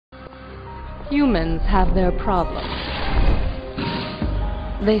Humans have their problems.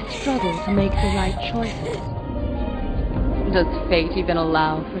 They struggle to make the right choices. Does fate even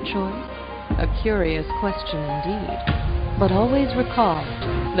allow for choice? A curious question indeed. But always recall,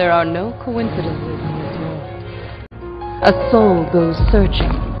 there are no coincidences in this world. A soul goes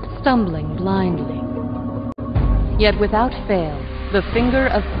searching, stumbling blindly. Yet without fail, the finger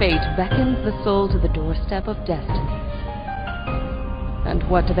of fate beckons the soul to the doorstep of destiny. And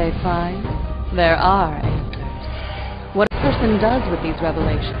what do they find? There are answers. What a person does with these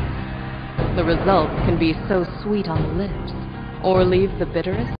revelations. The results can be so sweet on the lips, or leave the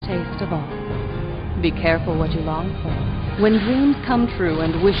bitterest taste of all. Be careful what you long for. When dreams come true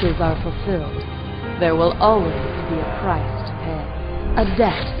and wishes are fulfilled, there will always be a price to pay. A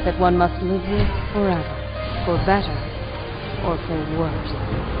debt that one must live with forever, for better or for worse.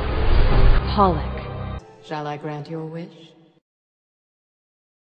 Holic, shall I grant your wish?